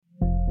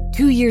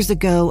2 years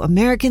ago,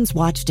 Americans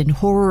watched in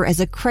horror as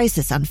a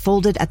crisis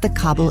unfolded at the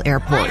Kabul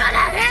airport.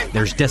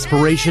 There's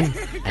desperation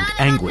and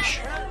anguish.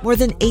 More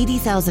than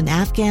 80,000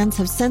 Afghans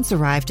have since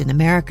arrived in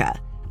America,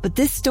 but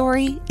this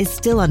story is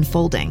still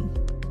unfolding.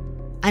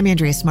 I'm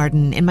Andrea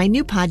Martin. In my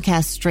new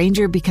podcast,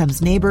 Stranger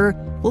Becomes Neighbor,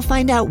 we'll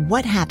find out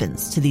what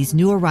happens to these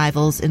new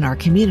arrivals in our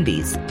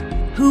communities.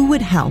 Who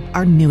would help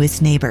our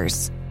newest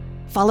neighbors?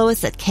 Follow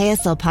us at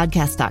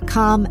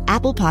kslpodcast.com,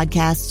 Apple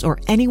Podcasts, or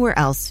anywhere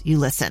else you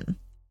listen.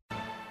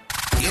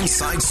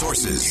 Inside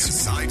Sources.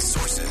 Inside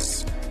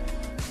Sources.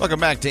 Welcome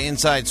back to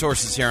Inside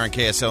Sources here on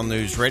KSL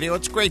News Radio.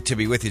 It's great to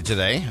be with you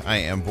today. I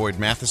am Boyd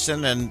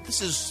Matheson, and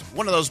this is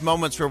one of those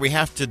moments where we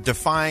have to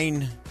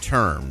define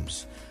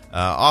terms.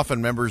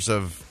 Often members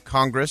of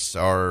Congress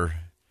are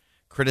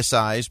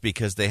criticized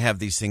because they have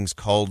these things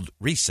called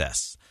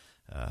recess.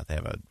 They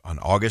have an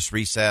August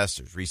recess.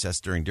 There's recess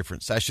during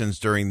different sessions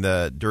during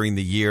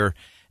the year,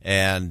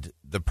 and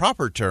the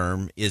proper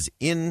term is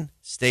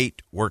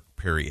in-state work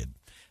period.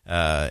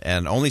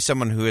 And only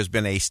someone who has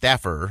been a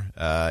staffer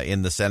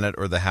in the Senate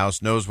or the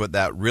House knows what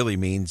that really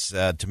means.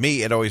 To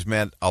me, it always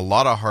meant a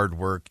lot of hard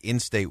work,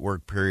 in-state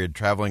work period,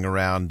 traveling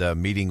around,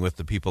 meeting with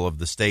the people of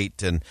the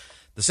state. And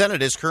the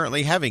Senate is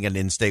currently having an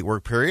in-state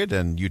work period,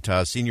 and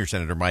Utah Senior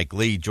Senator Mike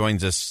Lee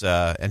joins us,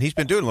 and he's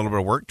been doing a little bit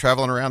of work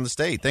traveling around the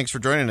state. Thanks for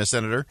joining us,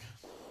 Senator.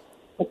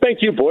 Well, thank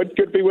you, Boyd.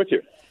 Good to be with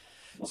you.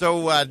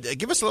 So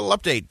give us a little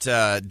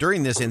update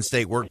during this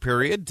in-state work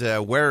period.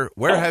 Where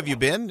have you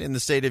been in the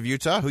state of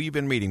Utah? Who you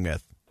been meeting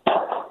with?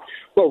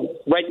 Well,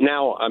 right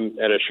now I'm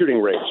at a shooting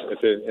range,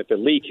 at the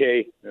Lee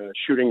K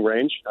shooting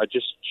range. I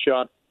just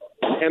shot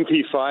an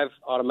MP5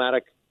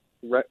 automatic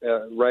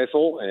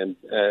rifle, and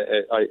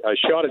I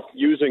shot it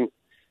using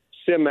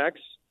Simex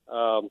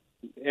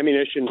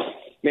ammunition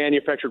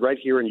manufactured right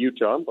here in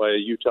Utah by a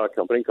Utah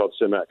company called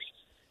Simex.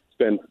 It's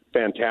been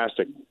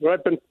fantastic. Well,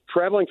 I've been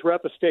traveling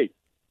throughout the state,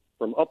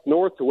 from up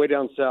north to way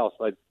down south.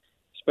 I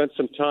spent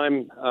some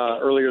time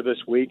earlier this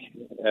week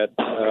at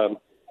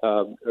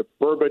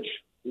Burbage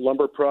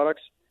Lumber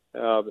Products,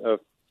 a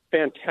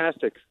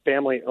fantastic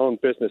family-owned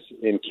business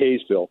in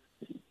Kaysville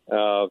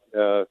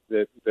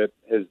that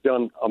has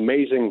done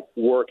amazing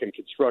work in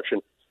construction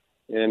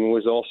and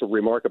was also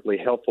remarkably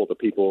helpful to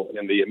people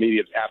in the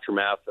immediate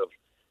aftermath of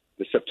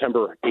the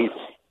September 8th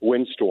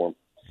windstorm.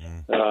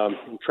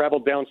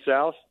 Traveled down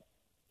south,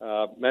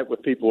 met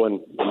with people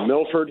in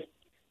Milford,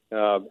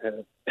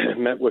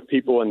 met with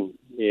people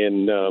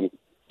in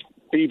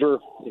Beaver,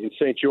 in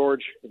St.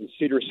 George, in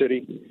Cedar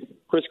City,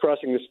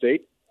 crisscrossing the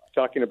state,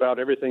 talking about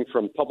everything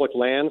from public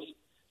lands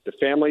to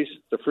families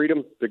to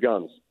freedom to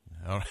guns.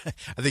 I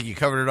think you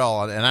covered it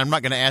all, and I'm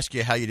not going to ask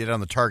you how you did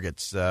on the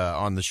targets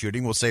on the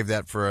shooting. We'll save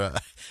that for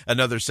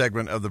another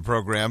segment of the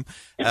program.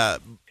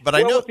 But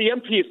I know with the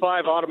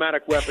MP5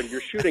 automatic weapon, you're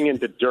shooting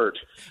into dirt.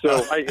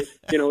 So,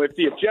 if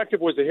the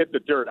objective was to hit the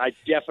dirt, I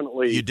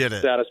definitely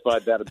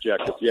satisfied that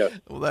objective. Yes.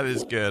 Well, that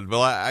is good.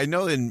 Well, I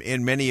know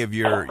in many of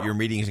your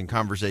meetings and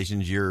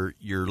conversations, you're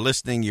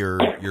listening, you're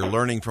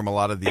learning from a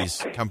lot of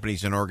these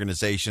companies and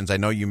organizations. I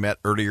know you met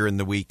earlier in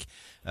the week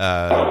with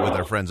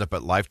our friends up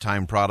at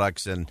Lifetime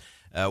Products, and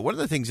one of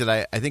the things that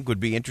I think would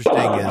be interesting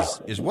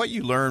is what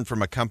you learn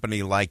from a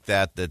company like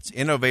that that's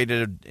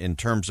innovative in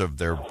terms of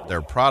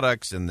their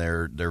products and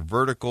their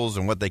verticals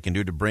and what they can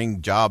do to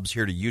bring jobs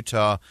here to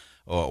Utah,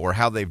 or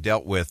how they've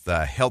dealt with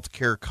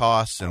healthcare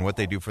costs and what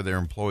they do for their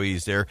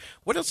employees there.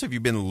 What else have you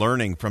been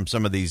learning from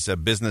some of these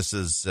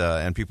businesses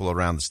and people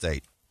around the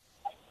state?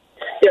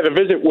 Yeah, the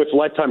visit with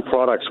Lifetime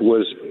Products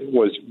was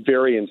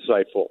very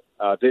insightful.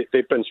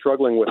 They've been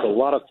struggling with a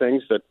lot of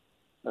things that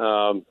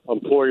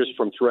employers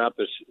from throughout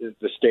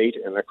the state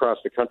and across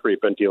the country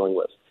have been dealing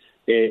with.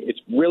 It's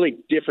really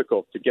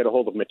difficult to get a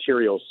hold of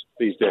materials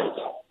these days.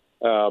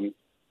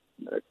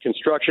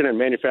 Construction and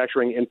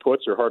manufacturing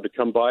inputs are hard to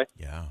come by,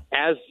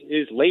 as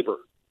is labor.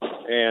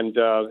 And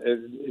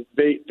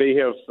they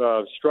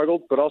have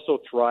struggled, but also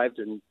thrived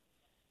in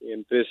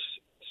this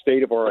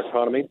state of our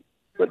economy.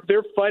 But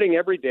they're fighting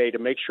every day to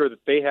make sure that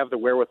they have the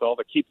wherewithal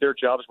to keep their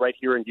jobs right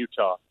here in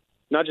Utah,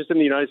 not just in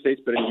the United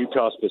States, but in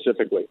Utah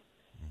specifically.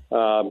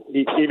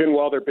 Even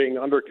while they're being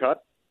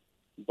undercut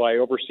by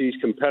overseas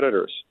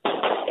competitors.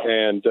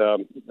 And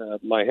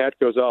my hat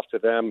goes off to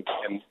them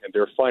and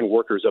their fine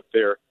workers up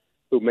there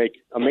who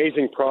make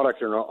amazing products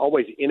and are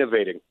always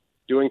innovating,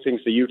 doing things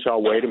the Utah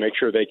way to make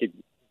sure they could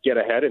get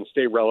ahead and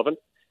stay relevant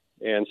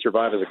and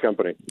survive as a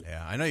company.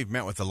 Yeah, I know you've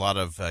met with a lot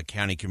of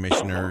county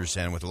commissioners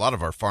and with a lot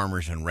of our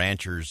farmers and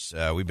ranchers.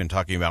 We've been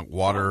talking about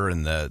water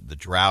and the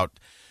drought,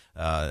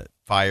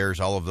 fires,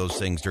 all of those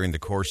things during the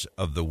course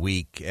of the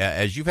week.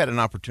 As you've had an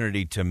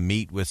opportunity to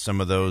meet with some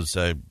of those,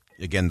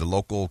 again, the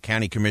local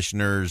county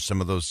commissioners,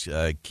 some of those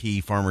key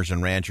farmers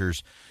and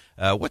ranchers,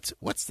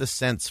 what's the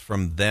sense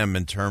from them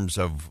in terms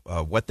of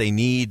what they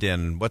need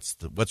and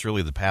what's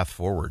really the path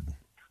forward?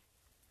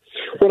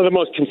 One of the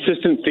most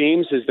consistent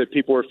themes is that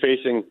people are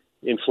facing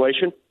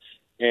inflation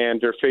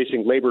and they're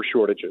facing labor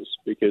shortages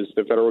because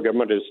the federal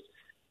government is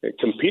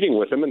competing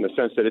with them in the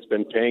sense that it's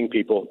been paying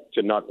people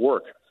to not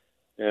work.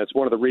 And it's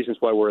one of the reasons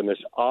why we're in this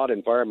odd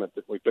environment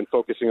that we've been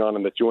focusing on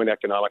in the Joint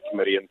Economic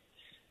Committee, and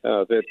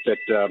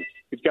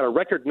we've got a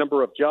record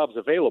number of jobs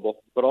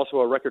available, but also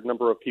a record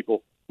number of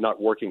people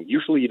not working.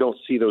 Usually you don't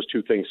see those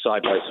two things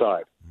side by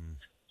side.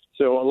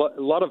 So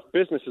a lot of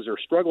businesses are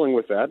struggling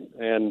with that,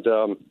 and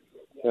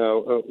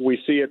we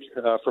see it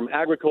from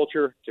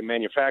agriculture to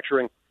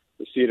manufacturing.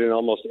 We see it in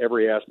almost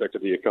every aspect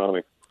of the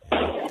economy.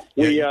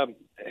 We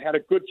had a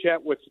good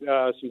chat with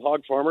some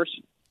hog farmers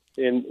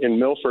in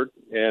Milford,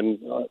 and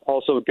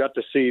also got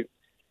to see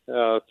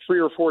 3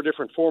 or 4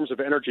 different forms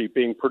of energy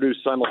being produced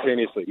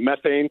simultaneously.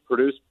 Methane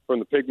produced from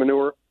the pig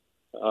manure,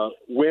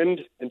 wind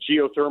and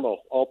geothermal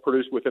all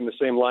produced within the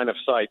same line of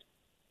sight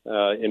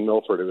in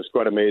Milford. It was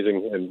quite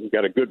amazing, and we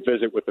got a good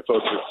visit with the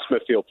folks at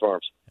Smithfield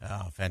Farms.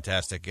 Oh,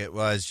 fantastic. It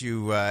was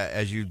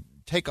as you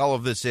take all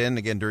of this in,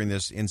 again, during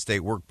this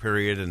in-state work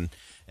period, and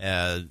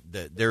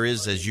there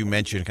is, as you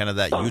mentioned, kind of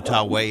that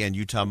Utah way and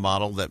Utah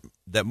model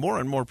that more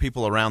and more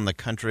people around the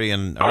country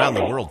and around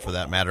the world, for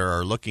that matter,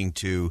 are looking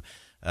to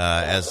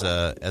as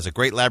a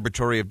great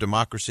laboratory of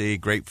democracy,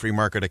 great free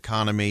market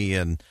economy,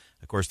 and,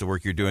 of course, the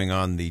work you're doing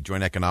on the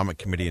Joint Economic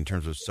Committee in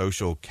terms of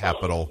social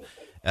capital.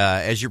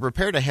 As you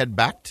prepare to head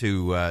back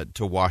to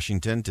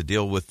Washington to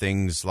deal with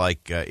things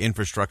like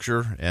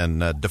infrastructure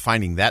and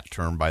defining that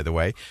term, by the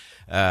way,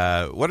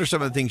 what are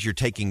some of the things you're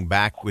taking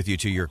back with you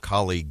to your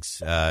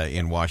colleagues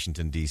in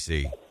Washington,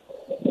 D.C.?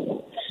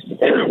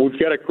 We've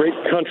got a great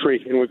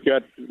country, and we've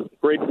got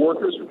great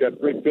workers, we've got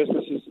great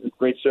businesses, and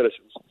great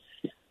citizens.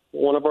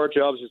 One of our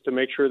jobs is to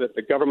make sure that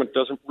the government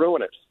doesn't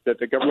ruin it, that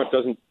the government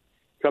doesn't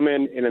come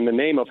in and in the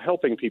name of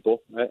helping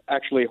people,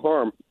 actually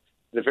harm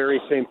the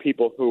very same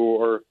people who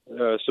are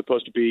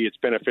supposed to be its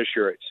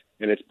beneficiaries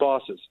and its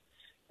bosses.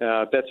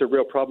 That's a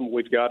real problem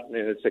we've got, and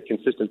it's a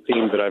consistent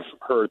theme that I've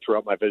heard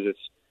throughout my visits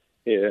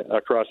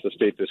across the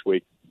state this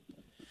week.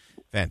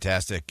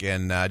 Fantastic.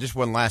 And just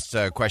one last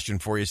question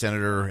for you,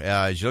 Senator.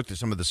 As you looked at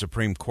some of the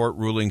Supreme Court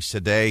rulings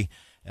today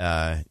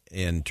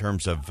in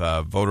terms of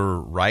voter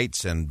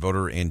rights and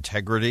voter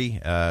integrity,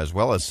 as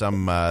well as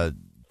some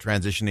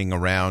transitioning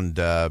around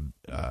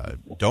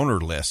donor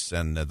lists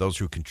and those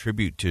who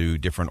contribute to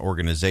different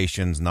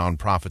organizations,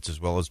 nonprofits, as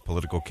well as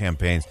political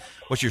campaigns.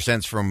 What's your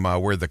sense from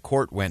where the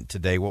court went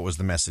today? What was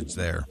the message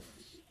there?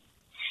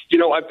 You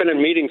know, I've been in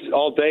meetings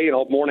all day and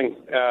all morning.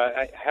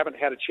 I haven't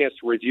had a chance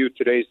to review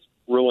today's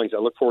rulings.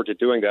 I look forward to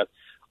doing that.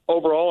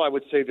 Overall, I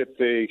would say that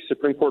the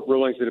Supreme Court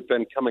rulings that have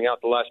been coming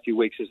out the last few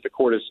weeks as the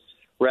court is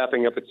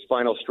wrapping up its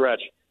final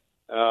stretch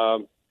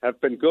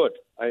have been good.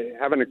 I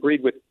haven't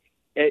agreed with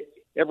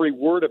every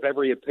word of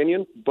every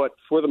opinion, but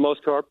for the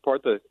most part,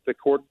 the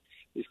court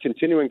is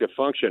continuing to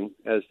function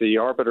as the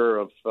arbiter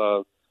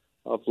of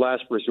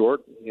last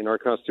resort in our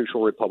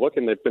constitutional republic,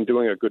 and they've been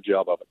doing a good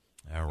job of it.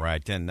 All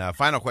right. And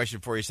final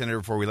question for you, Senator,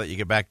 before we let you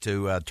get back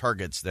to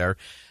targets there.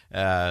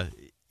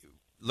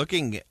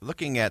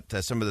 Looking at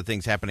some of the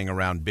things happening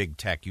around big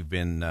tech, you've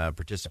been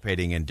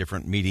participating in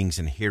different meetings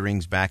and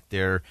hearings back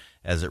there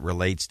as it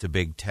relates to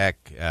big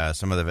tech,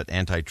 some of it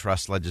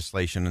antitrust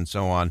legislation and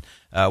so on.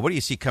 What do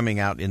you see coming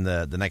out in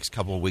the next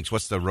couple of weeks?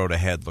 What's the road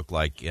ahead look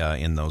like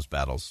in those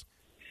battles?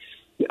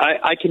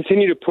 I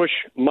continue to push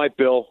my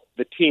bill,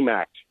 the TEAM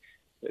Act.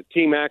 The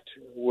TEAM Act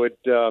would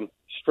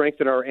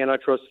strengthen our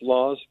antitrust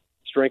laws,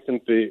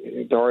 strengthen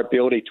our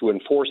ability to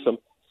enforce them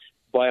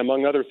by,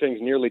 among other things,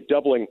 nearly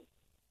doubling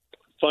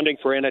funding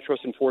for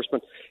antitrust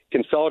enforcement,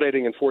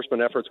 consolidating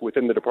enforcement efforts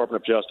within the Department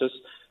of Justice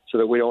so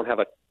that we don't have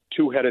a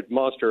two-headed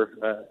monster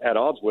at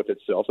odds with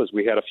itself, as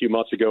we had a few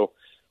months ago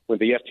when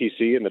the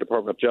FTC and the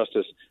Department of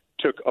Justice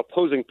took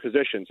opposing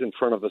positions in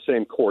front of the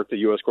same court, the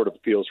U.S. Court of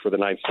Appeals for the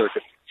Ninth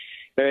Circuit.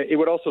 It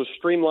would also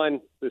streamline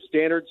the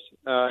standards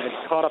and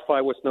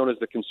codify what's known as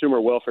the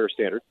consumer welfare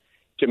standard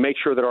to make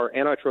sure that our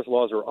antitrust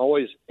laws are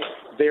always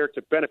there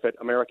to benefit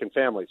American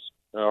families,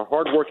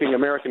 hardworking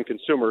American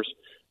consumers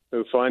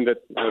who find that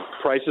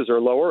prices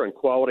are lower and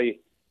quality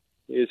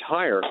is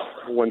higher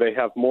when they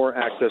have more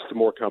access to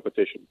more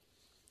competition.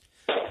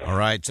 All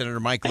right, Senator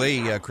Mike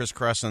Lee,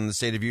 crisscrossing the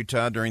state of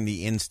Utah during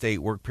the in-state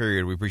work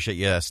period. We appreciate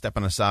you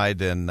stepping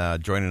aside and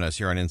joining us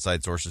here on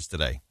Inside Sources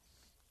today.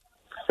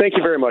 Thank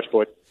you very much,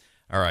 Boyd.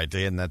 All right,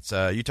 and that's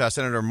Utah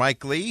Senator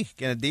Mike Lee.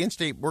 Again, the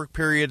in-state work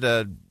period,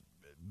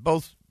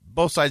 both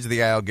sides of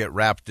the aisle get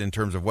wrapped in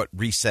terms of what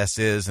recess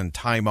is and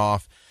time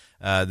off.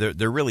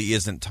 There really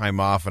isn't time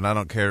off, and I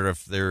don't care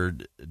if they're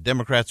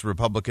Democrats,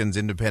 Republicans,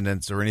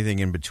 Independents, or anything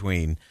in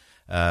between.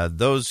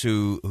 Those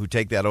who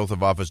take that oath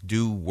of office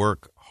do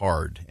work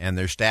hard, and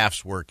their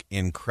staffs work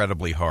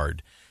incredibly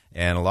hard.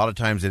 And a lot of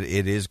times it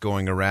is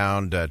going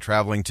around,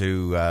 traveling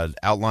to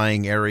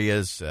outlying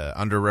areas,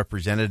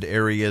 underrepresented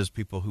areas,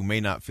 people who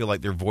may not feel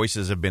like their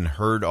voices have been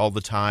heard all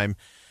the time,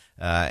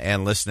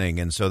 and listening.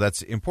 And so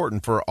that's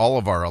important for all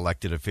of our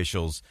elected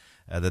officials,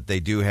 that they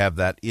do have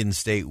that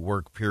in-state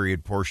work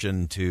period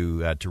portion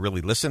to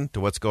really listen to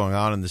what's going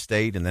on in the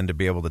state, and then to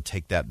be able to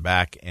take that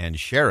back and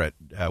share it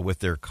with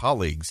their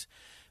colleagues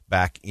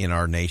back in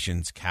our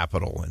nation's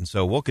capital. And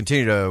so we'll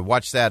continue to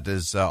watch that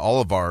as all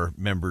of our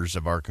members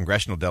of our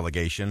congressional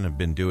delegation have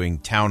been doing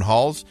town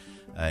halls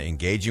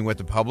engaging with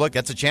the public.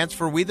 That's a chance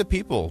for we the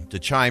people to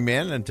chime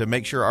in and to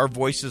make sure our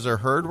voices are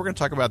heard. We're going to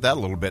talk about that a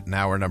little bit in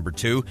hour number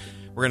 2.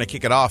 We're going to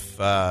kick it off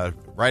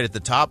right at the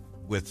top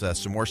with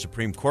some more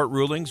Supreme Court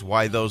rulings,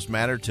 why those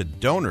matter to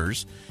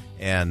donors,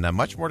 and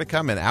much more to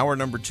come in hour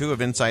number 2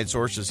 of Inside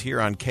Sources here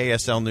on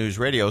KSL News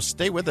Radio.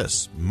 Stay with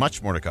us.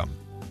 Much more to come.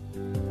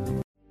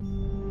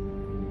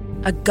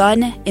 A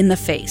gun in the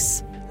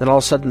face. Then all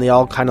of a sudden they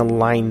all kind of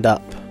lined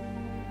up.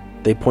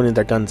 They pointed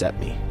their guns at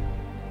me.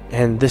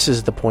 And this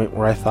is the point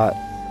where I thought,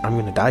 I'm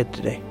going to die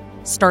today.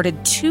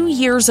 Started 2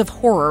 years of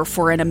horror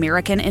for an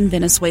American in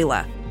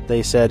Venezuela.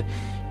 They said,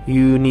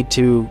 you need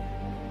to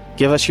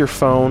give us your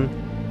phone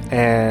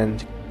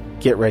and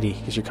get ready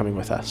because you're coming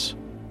with us.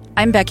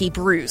 I'm Becky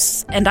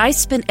Bruce, and I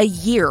spent a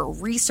year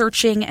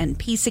researching and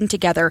piecing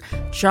together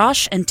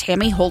Josh and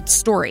Tammy Holt's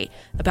story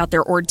about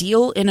their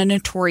ordeal in a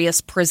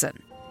notorious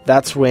prison.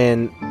 That's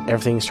when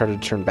everything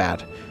started to turn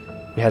bad.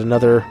 We had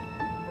another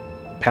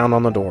pound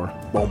on the door.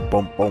 Boom,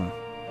 boom, boom.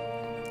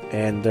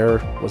 And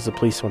there was the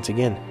police once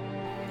again.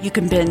 You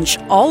can binge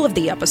all of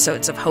the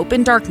episodes of Hope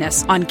in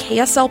Darkness on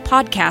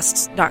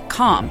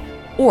KSLPodcasts.com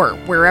or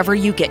wherever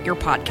you get your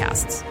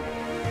podcasts.